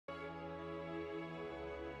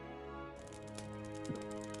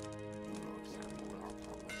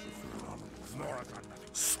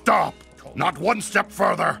Stop! Not one step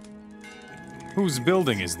further! Whose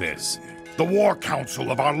building is this? The War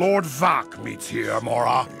Council of our Lord Vak meets here,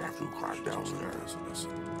 Mora.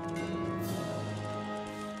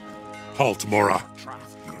 Halt, Mora.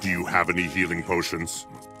 Do you have any healing potions?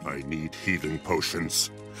 I need healing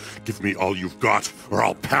potions. Give me all you've got, or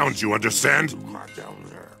I'll pound you, understand?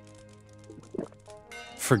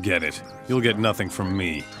 Forget it. You'll get nothing from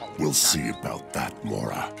me. We'll see about that,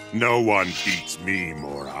 Mora. No one beats me,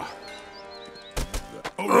 Mora.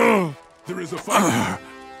 Oh, there is a fight.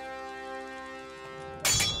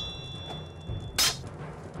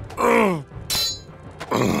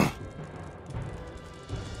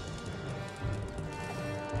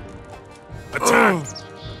 Attack!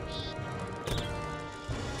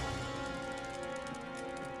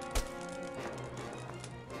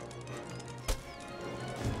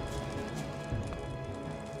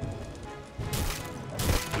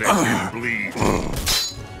 Let him bleed.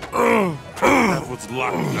 That was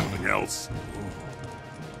luck, nothing else.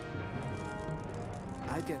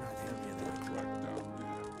 I cannot help you there.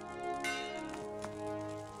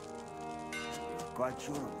 Quite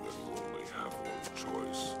sure of this. You only have one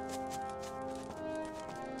choice.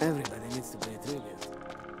 Everybody needs to pay tribute.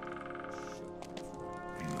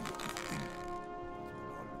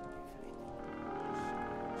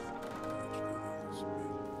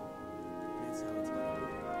 That's how it's gonna be.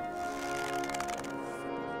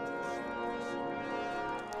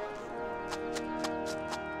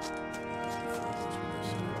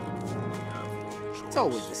 It's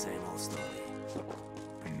always the same old story.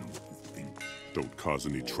 Don't cause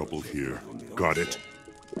any trouble here. Got it?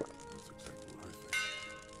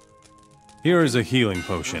 Here is a healing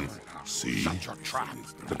potion. See?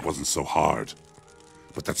 That wasn't so hard.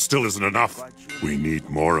 But that still isn't enough. We need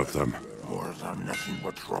more of them. Wars are nothing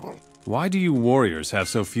but trouble. Why do you warriors have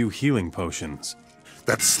so few healing potions?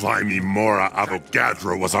 That slimy Mora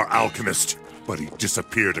Avogadro was our alchemist, but he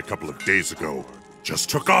disappeared a couple of days ago. Just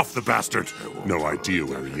took off, the bastard. No idea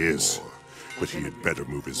where he is. But he had better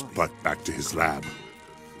move his butt back to his lab.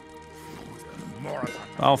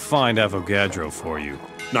 I'll find Avogadro for you.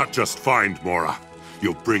 Not just find Mora.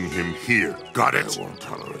 You'll bring him here. Got it? I won't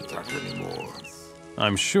tolerate that anymore.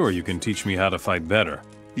 I'm sure you can teach me how to fight better.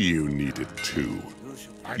 You need it too.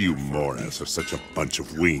 You Moras are such a bunch of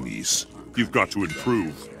weenies. You've got to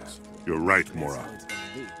improve. You're right, Mora.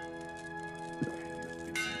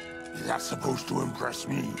 Is that supposed to impress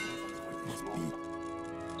me?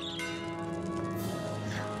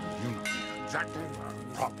 Exactly.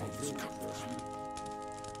 Problems.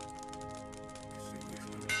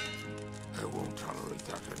 I won't tolerate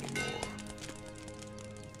that anymore.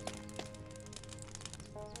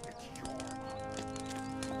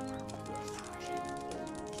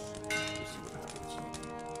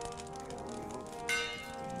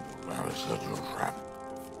 Well, I set your trap.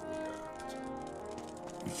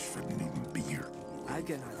 We shouldn't even be here. I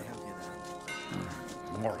cannot help you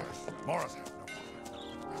there. Mora's.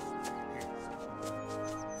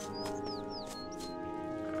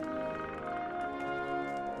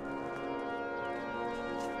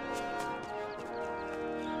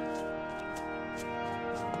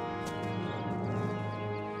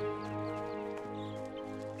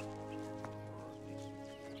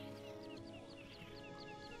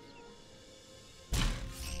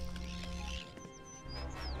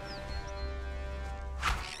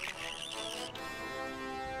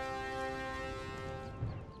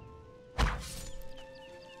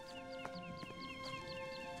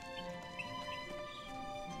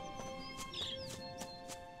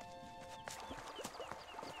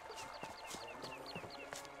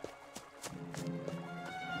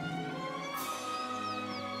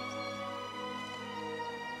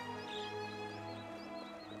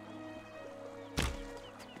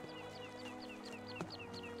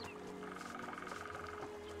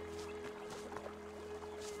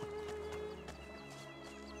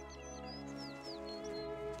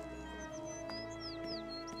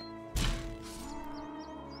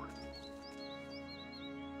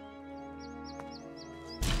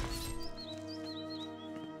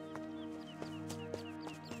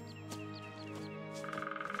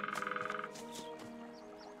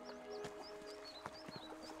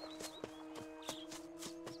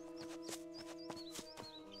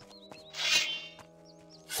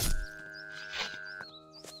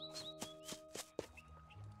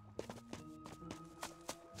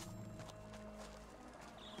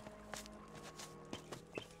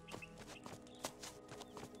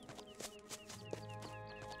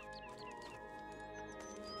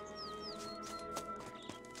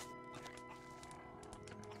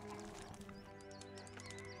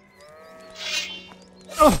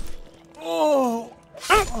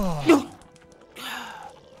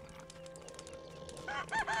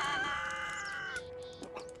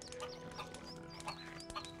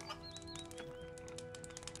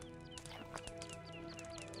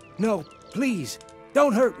 No, please,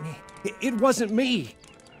 don't hurt me. It wasn't me.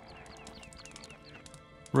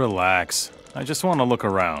 Relax. I just want to look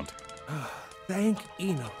around. Thank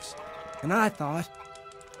Enos. And I thought...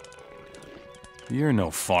 You're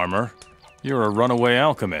no farmer. You're a runaway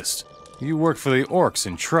alchemist. You work for the orcs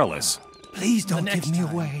in Trellis. Please don't give me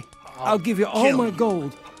away. I'll give you all my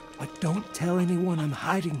gold. But don't tell anyone I'm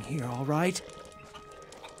hiding here, all right?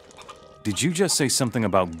 Did you just say something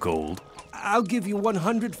about gold? I'll give you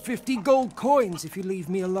 150 gold coins if you leave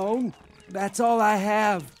me alone. That's all I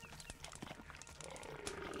have.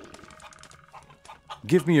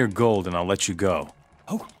 Give me your gold and I'll let you go.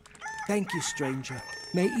 Oh, thank you, stranger.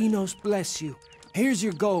 May Enos bless you. Here's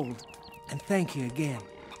your gold. And thank you again.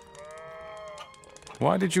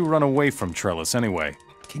 Why did you run away from Trellis anyway?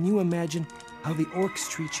 Can you imagine how the orcs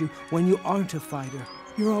treat you when you aren't a fighter?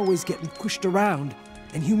 You're always getting pushed around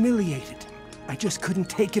and humiliated. I just couldn't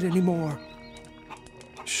take it anymore.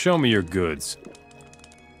 Show me your goods.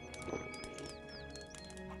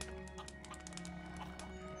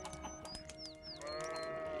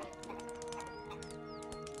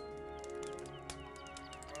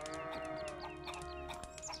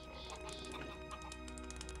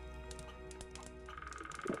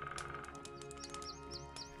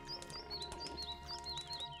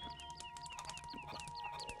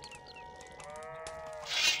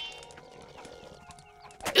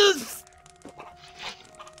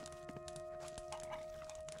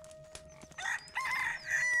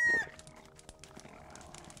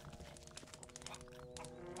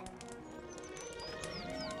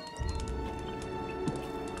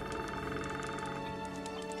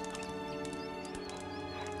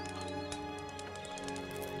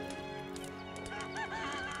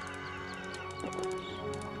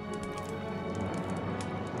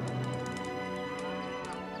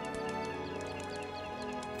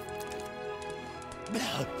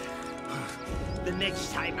 The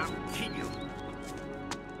next time I'll kill you.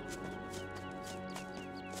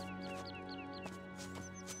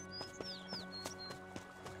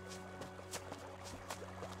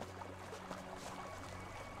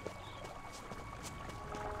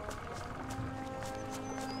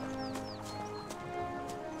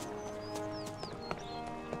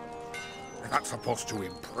 That's supposed to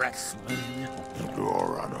impress me.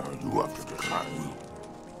 Your Honor, you have to decline.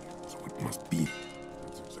 So it must be.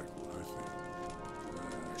 That's exactly what I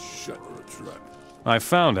think. Shut her trap. I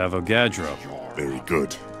found Avogadro. Very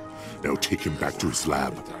good. Now take him back to his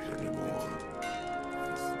lab.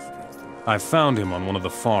 I found him on one of the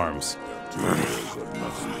farms.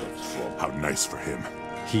 How nice for him.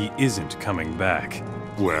 He isn't coming back.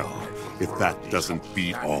 Well, if that doesn't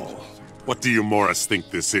beat all, what do you Morris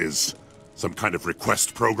think this is? Some kind of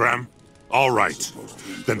request program? All right.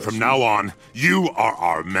 Then from now on, you are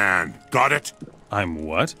our man. Got it? I'm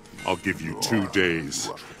what? I'll give you 2 days.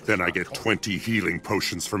 Then I get 20 healing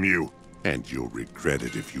potions from you. And you'll regret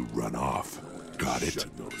it if you run off. Got it?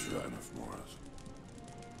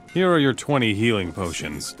 Here are your 20 healing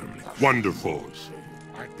potions. Wonderful.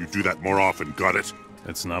 You do that more often, got it?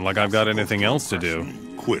 It's not like I've got anything else to do.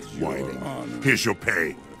 Quit whining. Here's your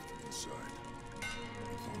pay.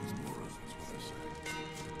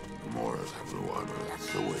 Morris have no honor.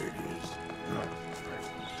 That's the way it is.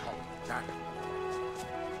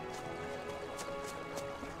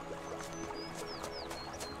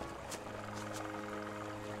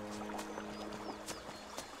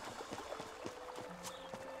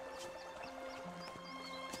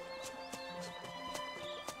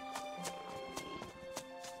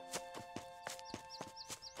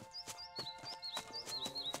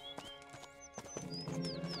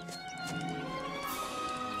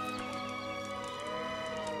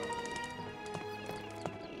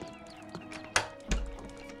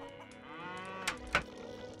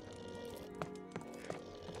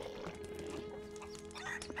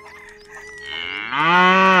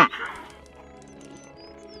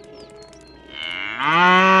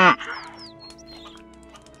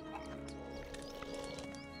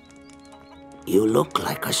 You look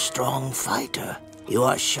like a strong fighter. You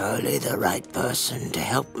are surely the right person to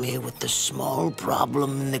help me with the small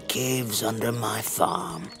problem in the caves under my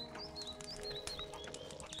farm.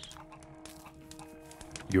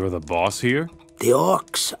 You're the boss here? The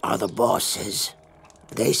orcs are the bosses.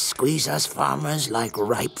 They squeeze us farmers like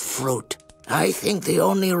ripe fruit. I think the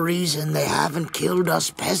only reason they haven't killed us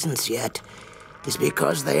peasants yet is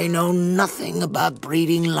because they know nothing about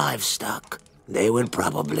breeding livestock. They would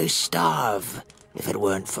probably starve if it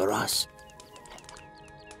weren't for us.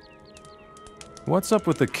 What's up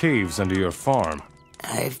with the caves under your farm?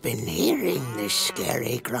 I've been hearing this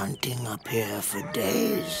scary grunting up here for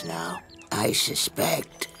days now. I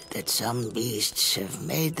suspect that some beasts have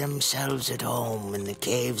made themselves at home in the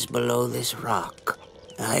caves below this rock.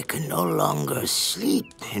 I can no longer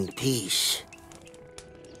sleep in peace.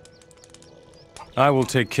 I will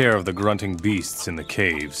take care of the grunting beasts in the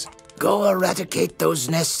caves. Go eradicate those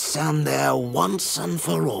nests down there once and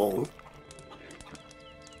for all.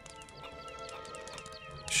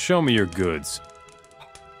 Show me your goods.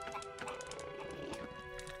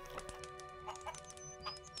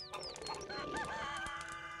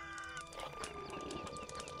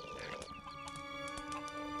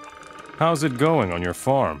 How's it going on your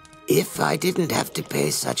farm? If I didn't have to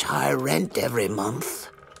pay such high rent every month,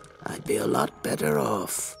 I'd be a lot better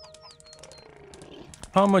off.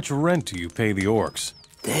 How much rent do you pay the orcs?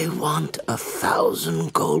 They want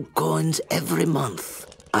 1,000 gold coins every month.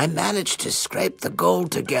 I managed to scrape the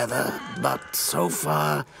gold together, but so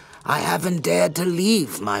far, I haven't dared to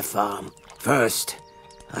leave my farm. First,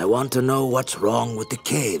 I want to know what's wrong with the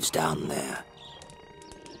caves down there.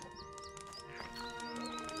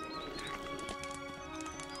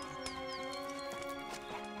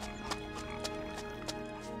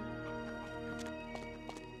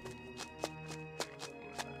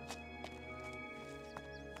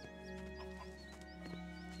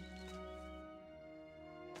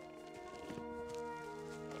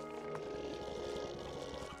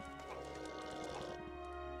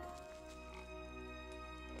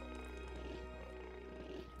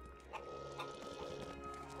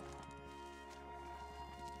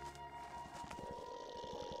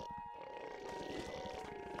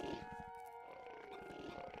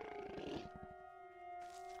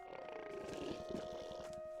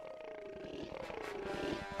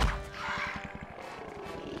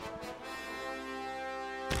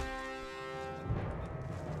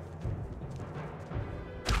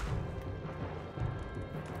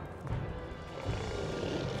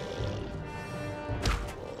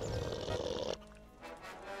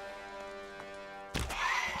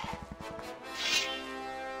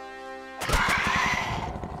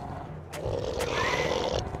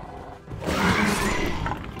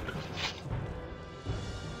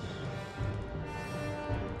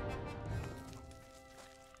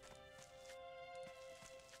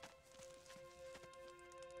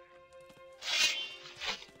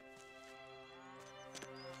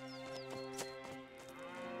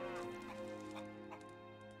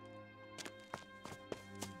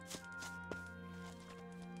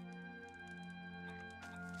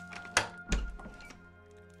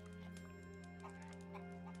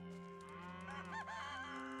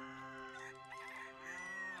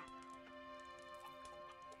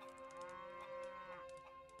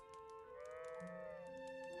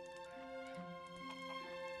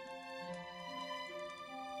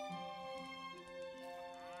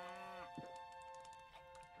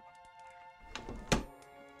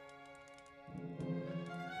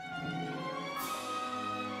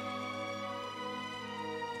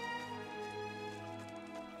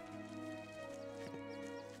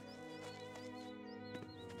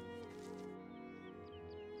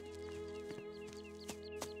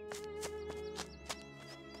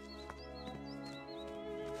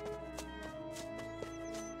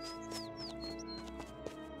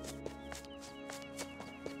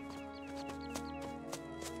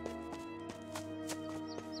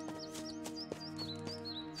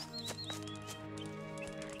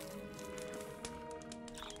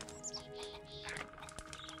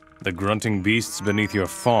 The grunting beasts beneath your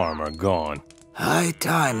farm are gone. High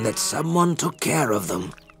time that someone took care of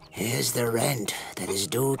them. Here's the rent that is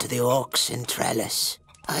due to the orcs in Trellis.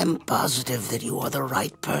 I'm positive that you are the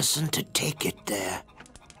right person to take it there.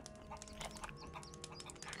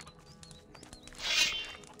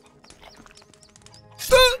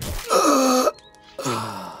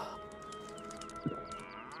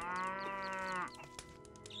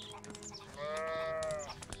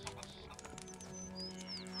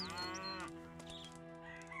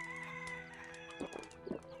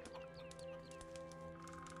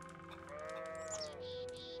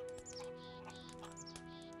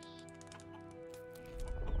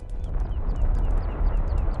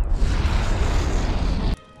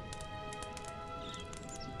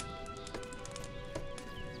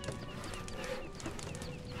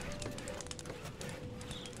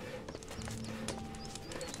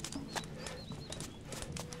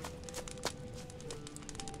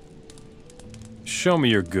 Show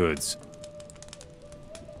me your goods.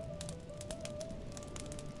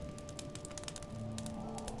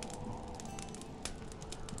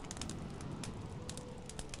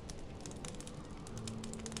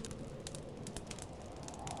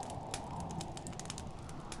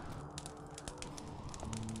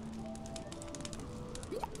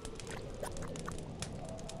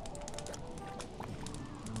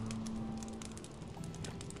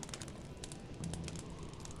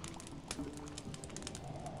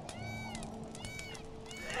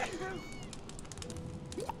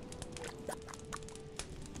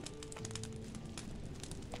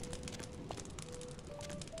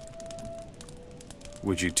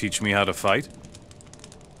 Would you teach me how to fight?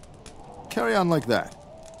 Carry on like that.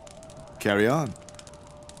 Carry on.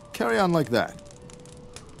 Carry on like that.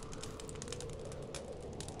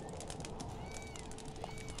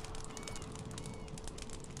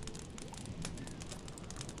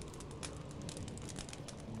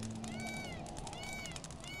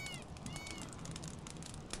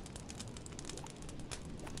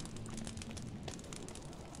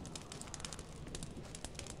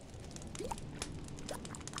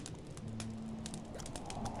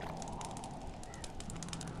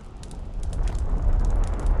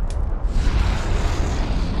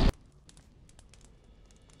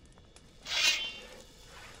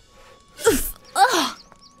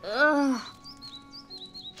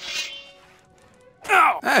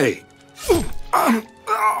 Hey!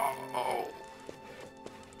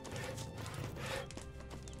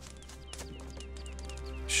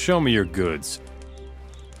 Show me your goods.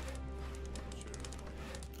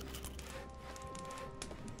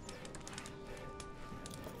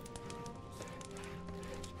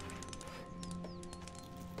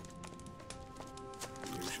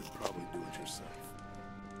 You should probably do it yourself.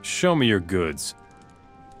 Show me your goods.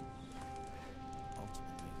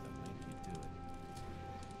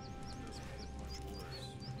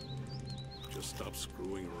 Just stop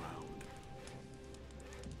screwing around.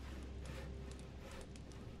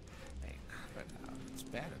 Hey, but it's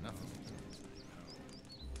bad enough.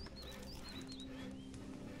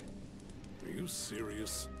 Are you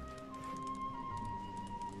serious?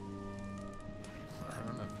 I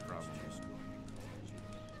don't have a problem.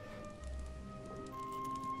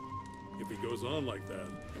 If he goes on like that,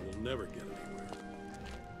 he will never get anywhere.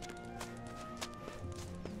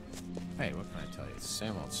 Hey, what can I tell you? It's the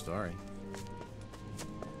same old story.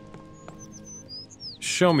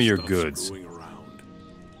 Show me your Stop goods. screwing around.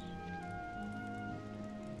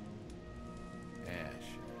 Yeah,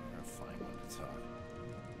 sure. You're a fine one to talk.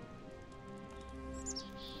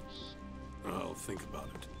 I'll think about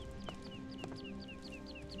it.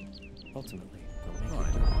 Ultimately, they'll make I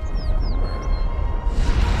it. know.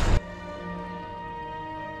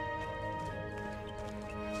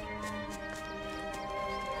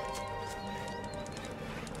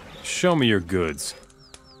 Show me your goods.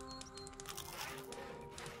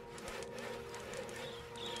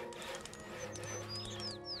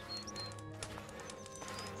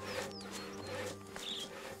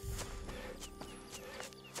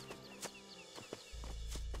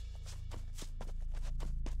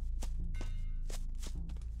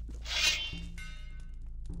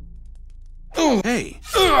 Hey!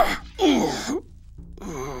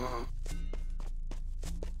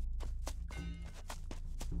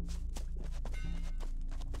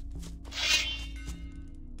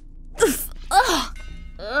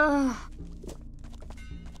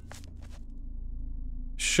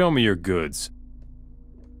 Show me your goods.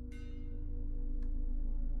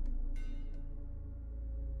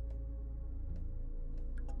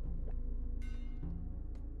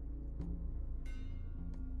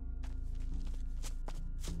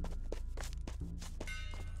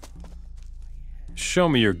 Show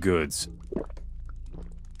me your goods.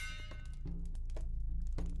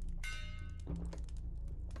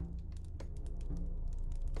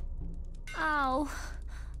 Ow.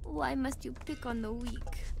 Why must you pick on the weak?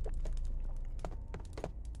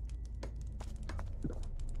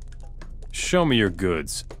 Show me your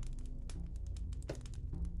goods.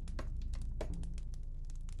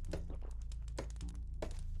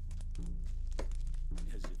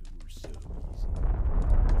 As if it were so easy.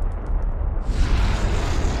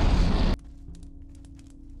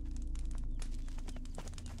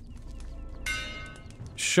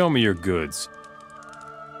 Show me your goods.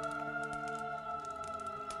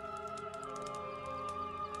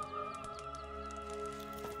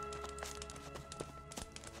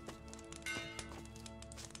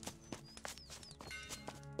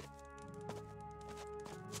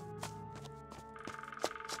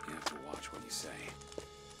 You have to watch what you say.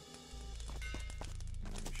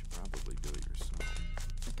 You should probably do it yourself.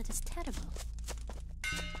 But that is terrible.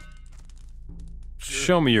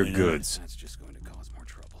 Show me your goods. That's just going to cause more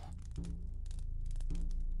trouble.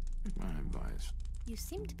 Take my advice. You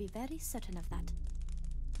seem to be very certain of that.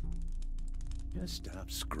 Just stop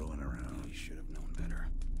screwing around. You should have known better.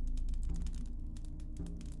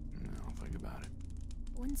 I'll think about it.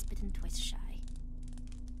 Once bitten, twice shy.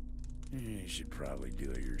 You should probably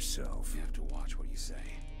do it yourself. You have to watch what you say.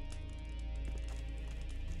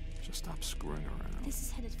 Just stop screwing around. This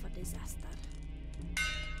is headed for disaster.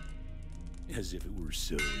 As if it were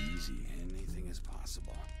so easy. Anything is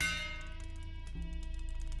possible.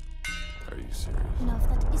 Are you serious? Love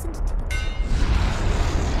that isn't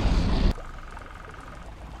typical.